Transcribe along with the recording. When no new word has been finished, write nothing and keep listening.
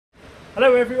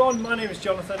Hello everyone, my name is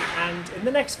Jonathan, and in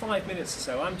the next 5 minutes or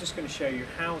so I'm just going to show you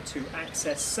how to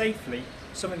access safely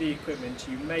some of the equipment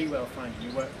you may well find in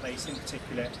your workplace, in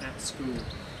particular at school.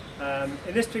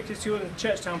 In this particular school, in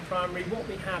Churchtown Primary, what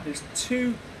we have is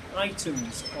two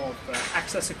items of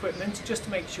access equipment just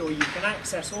to make sure you can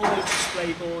access all those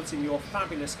display boards in your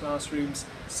fabulous classrooms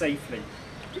safely.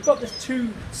 We've got the two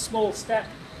small steps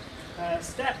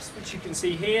which you can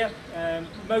see here.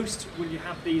 Most will you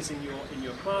have these in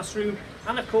your classroom,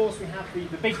 and of course we have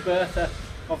the big Bertha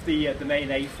of the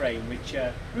main A-frame, which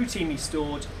routinely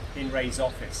stored in Ray's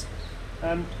office.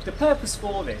 The purpose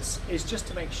for this is just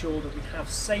to make sure that we have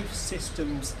safe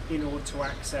systems in order to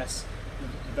access the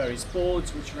various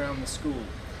boards which are around the school.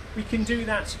 We can do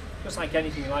that just like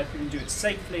anything in life. We can do it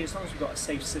safely as long as we've got a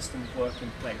safe system of work in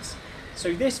place.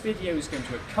 So this video is going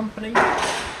to accompany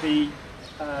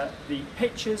the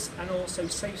pictures and also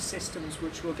safe systems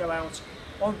which will go out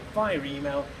via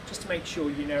email, just to make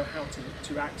sure you know how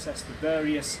to access the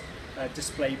various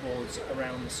display boards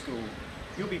around the school.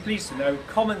 You'll be pleased to know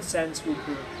common sense will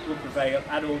prevail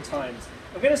at all times.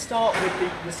 I'm going to start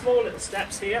with the small little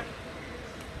steps here.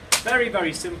 Very,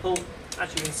 very simple.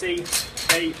 As you can see,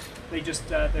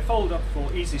 they fold up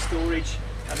for easy storage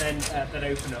and then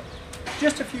open up.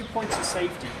 Just a few points of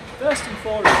safety. First and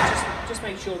foremost, just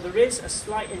make sure there is a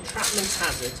slight entrapment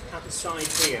hazard at the side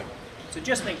here. So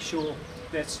just make sure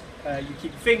that you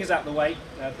keep your fingers out of the way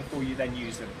before you then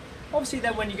use them. Obviously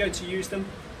then when you go to use them,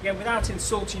 again without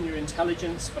insulting your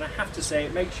intelligence, but I have to say,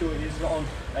 make sure it is on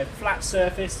a flat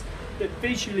surface, that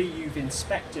visually you've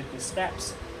inspected the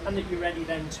steps, and that you're ready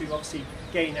then to obviously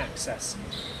gain access.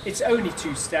 It's only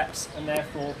two steps, and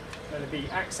therefore whether it be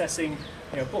accessing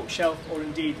bookshelf or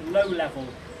indeed low-level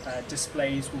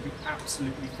displays will be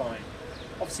absolutely fine.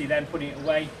 Obviously then putting it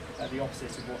away, the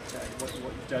opposite of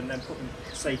what you've done, then put them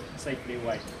safely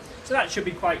away. So that should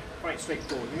be quite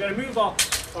straightforward. We're going to move our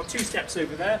two steps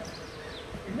over there.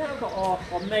 We've now got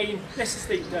our main, this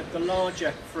is the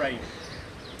larger frame.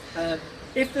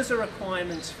 If there's a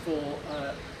requirement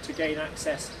to gain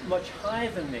access much higher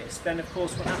than this, then of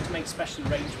course we'll have to make special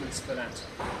arrangements for that.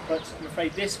 But I'm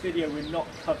afraid this video will not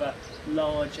cover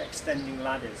large extending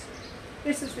ladders.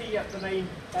 This is the main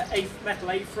metal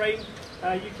A-frame.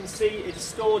 You can see it is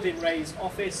stored in Ray's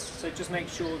office, so just make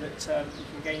sure that you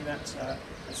can gain that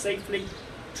safely.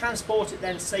 Transport it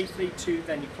then safely to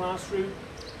then your classroom.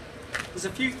 There's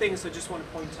a few things I just want to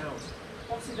point out.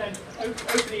 Obviously then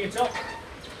opening it up,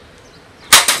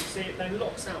 see it then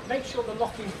locks out. Make sure the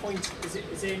locking point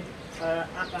is in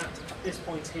at this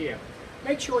point here.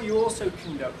 Make sure you also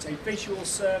conduct a visual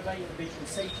survey, a visual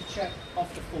safety check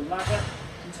of the full ladder,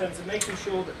 in terms of making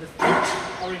sure that the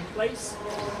feet are in place,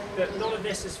 that none of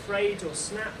this is frayed or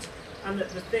snapped, and that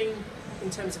the thing, in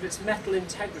terms of its metal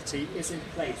integrity, is in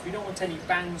place. We don't want any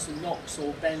bangs and knocks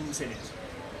or bends in it.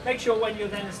 Make sure when you're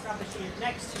then establishing it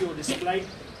next to your display,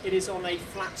 it is on a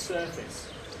flat surface.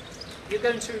 You're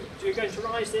going to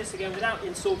rise this again without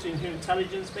insulting your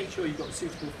intelligence. Make sure you've got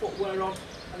suitable footwear on,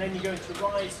 and then you're going to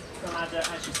rise the ladder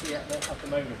as you see at the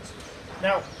moment.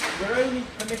 Now, we're only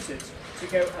permitted to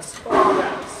go as far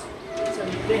as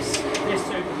this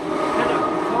open. You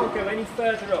can't go any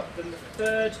further up than the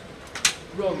third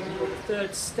rung or the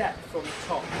third step from the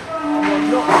top.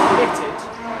 You're not permitted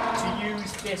to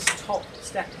use this top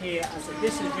step here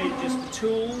this is really just for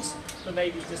tools, for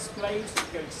maybe displays that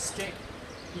are going to stick.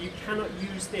 You cannot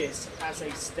use this as a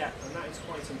step, and that is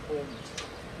quite important.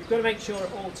 You've got to make sure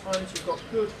at all times you've got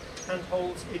good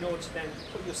handholds in order to then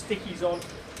put your stickies on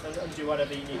and do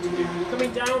whatever you need to do.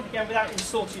 Coming down, again without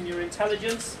insulting your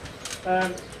intelligence,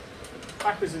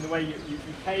 backwards in the way you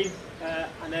came,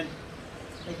 and then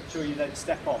making sure you then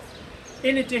step off.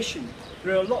 In addition,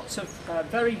 there are lots of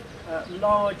very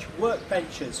large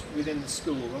workbenches within the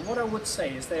school, and what I would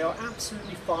say is they are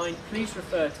absolutely fine. Please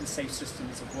refer to the safe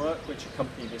systems of work which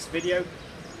accompany this video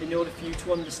in order for you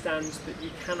to understand that you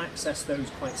can access those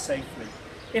quite safely.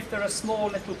 If there are small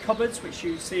little cupboards which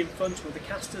you see in front with the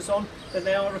casters on, then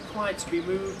they are required to be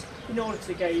moved in order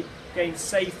to gain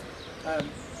safe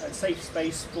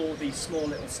space for these small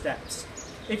little steps.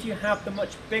 If you have the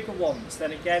much bigger ones,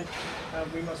 then again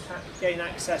we must gain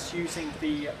access using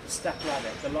the step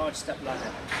ladder, the large step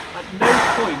ladder. At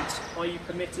no point are you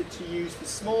permitted to use the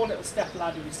small little step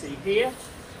ladder we see here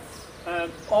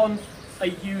on a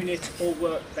unit or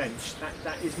workbench.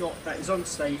 That is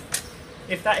unsafe.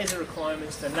 If that is a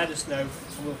requirement, then let us know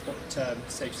and we'll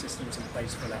put safe systems in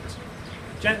place for that.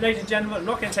 Ladies and gentlemen, I'm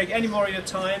not going to take any more of your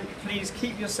time. Please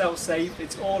keep yourself safe.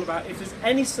 It's all about, if there's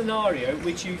any scenario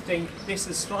which you think this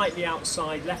is slightly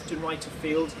outside, left and right of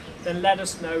field, then let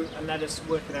us know and let us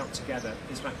work it out together.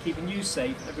 It's about keeping you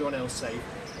safe, everyone else safe,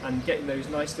 and getting those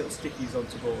nice little stickies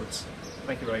onto boards.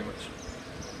 Thank you very much.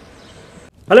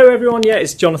 Hello everyone, yeah,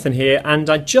 it's Jonathan here, and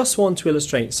I just want to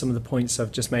illustrate some of the points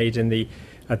I've just made in the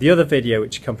other video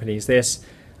which accompanies this,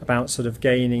 about sort of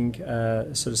gaining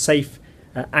sort of safe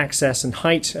access and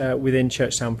height within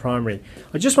Churchtown Primary.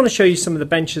 I just want to show you some of the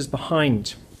benches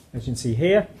behind, as you can see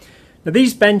here. Now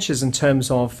these benches, in terms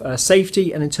of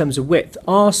safety and in terms of width,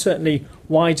 are certainly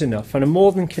wide enough and are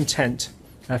more than content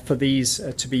for these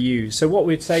to be used. So what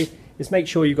we'd say is make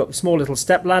sure you've got the small little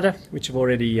step ladder, which I've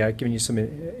already given you some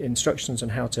instructions on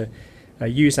how to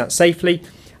use that safely.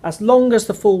 As long as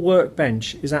the full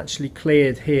workbench is actually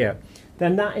cleared here,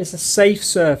 then that is a safe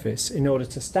surface in order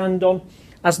to stand on,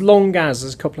 as long as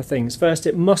there's a couple of things. First,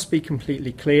 it must be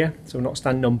completely clear, so we're not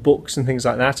standing on books and things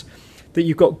like that. That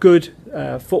you've got good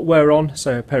footwear on,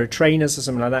 so a pair of trainers or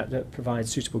something like that that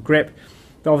provides suitable grip.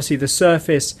 But obviously the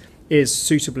surface is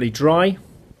suitably dry,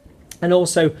 and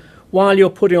also while you're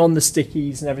putting on the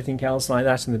stickies and everything else like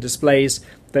that and the displays,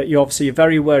 that you're obviously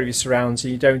very aware of your surroundings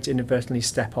and you don't inadvertently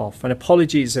step off. And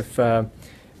apologies if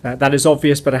that is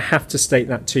obvious, but I have to state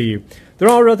that to you. There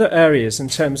are other areas in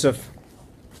terms of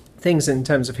things, in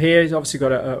terms of here. You've obviously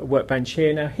got a workbench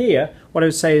here. Now here, what I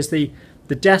would say is the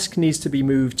desk needs to be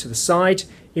moved to the side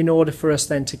in order for us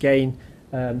then to gain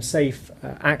safe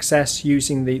access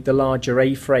using the larger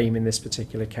A-frame in this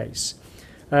particular case.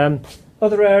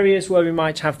 Other areas where we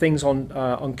might have things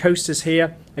on coasters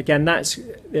here, again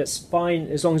that's fine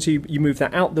as long as you move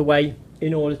that out the way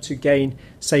in order to gain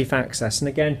safe access. And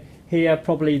again here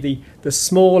probably the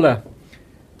smaller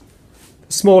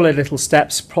little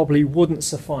steps probably wouldn't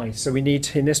suffice, so we need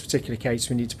to, in this particular case,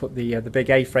 we need to put the big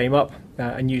A-frame up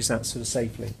and use that sort of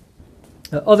safely.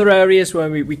 Other areas where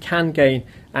we can gain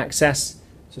access,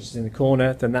 such as in the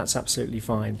corner, then that's absolutely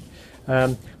fine.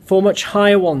 For much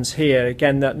higher ones here,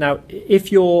 again, now if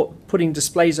you're putting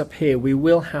displays up here, we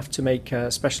will have to make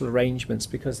special arrangements,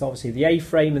 because obviously the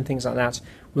A-frame and things like that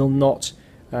will not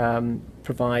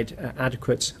provide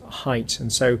adequate height,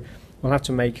 and so we'll have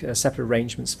to make separate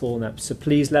arrangements for that. So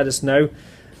please let us know.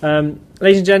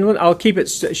 Ladies and gentlemen, I'll keep it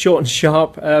short and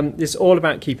sharp. It's all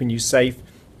about keeping you safe.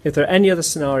 If there are any other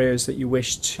scenarios that you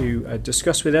wish to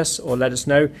discuss with us or let us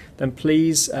know, then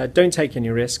please don't take any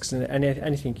risks, and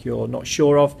anything you're not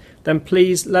sure of, then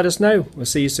please let us know. We'll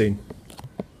see you soon.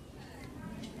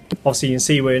 Obviously you can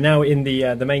see we're now in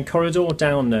the main corridor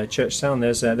down Churchtown.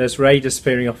 There's Ray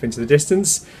disappearing off into the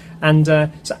distance, and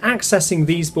so accessing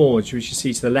these boards, which you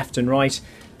see to the left and right,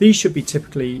 these should be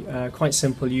typically quite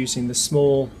simple using the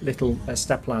small little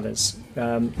step ladders.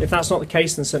 If that's not the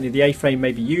case, then certainly the A-frame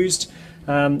may be used,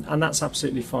 and that's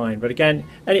absolutely fine. But again,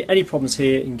 any problems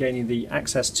here in gaining the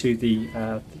access to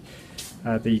the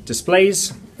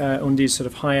displays on these sort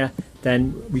of higher,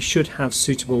 then we should have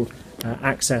suitable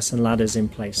access and ladders in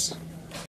place.